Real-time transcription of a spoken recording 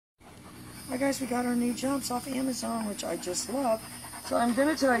Alright guys, we got our new jumps off Amazon, which I just love. So I'm going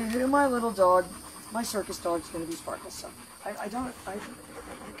to tell you who my little dog, my circus dog, is going to be Sparkle. So I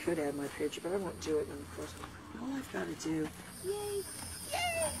could add my picture, but I won't do it. And of course, all I've got to do, yay,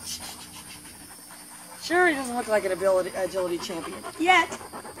 yay. Sure, he doesn't look like an agility champion yet.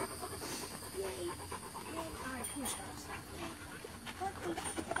 Yay, yay. All right, come on, Sparkle.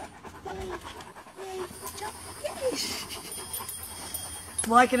 Yay, yay, jump, yay. I'm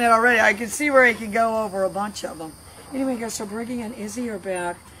liking it already. I can see where he can go over a bunch of them. Anyway, guys, so Briggy and Izzy are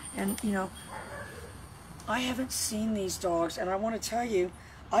back, and you know, I haven't seen these dogs, and I want to tell you,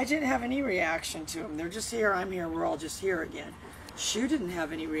 I didn't have any reaction to them. They're just here, I'm here, we're all just here again. Shu didn't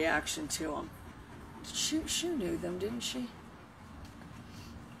have any reaction to them. Shu knew them, didn't she?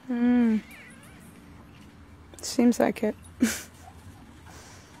 Seems like it.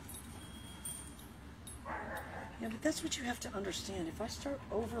 Yeah, but that's what you have to understand. If I start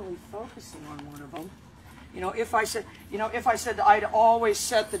overly focusing on one of them, you know, if I said I'd always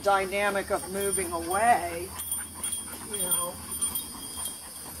set the dynamic of moving away, you know,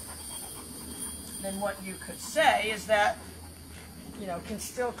 then what you could say is that, you know, can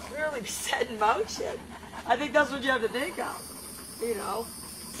still clearly be set in motion. I think that's what you have to think of, you know.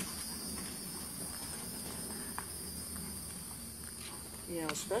 You know,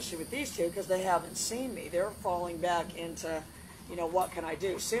 especially with these two, because they haven't seen me. They're falling back into, you know, what can I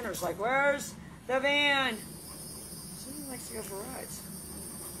do? Sooner's like, where's the van? Sooner likes to go for rides.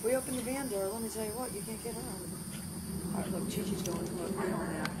 We open the van door, let me tell you what, you can't get on. All right, look, Chi-Chi's going, look, get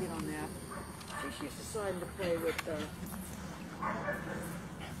on that, get on that. Chi-Chi's deciding to play with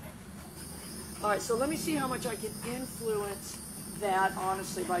All right, so let me see how much I can influence that,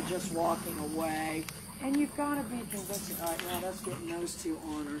 honestly, by just walking away. And you've got to be convincing. All right, now that's getting those two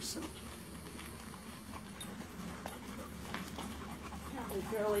on her, so. Probably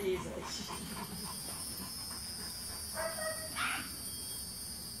fairly easily.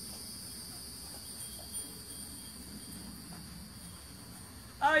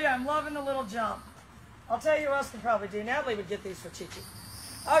 Oh yeah, I'm loving the little jump. I'll tell you who else can probably do. Natalie would get these for Chi-Chi.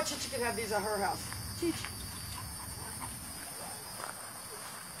 Oh, Chi-Chi could have these at her house. Chi-Chi.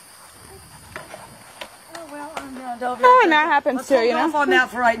 Oh, and that happens too, you know. Let's hold off on that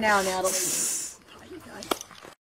for right now, Natalie.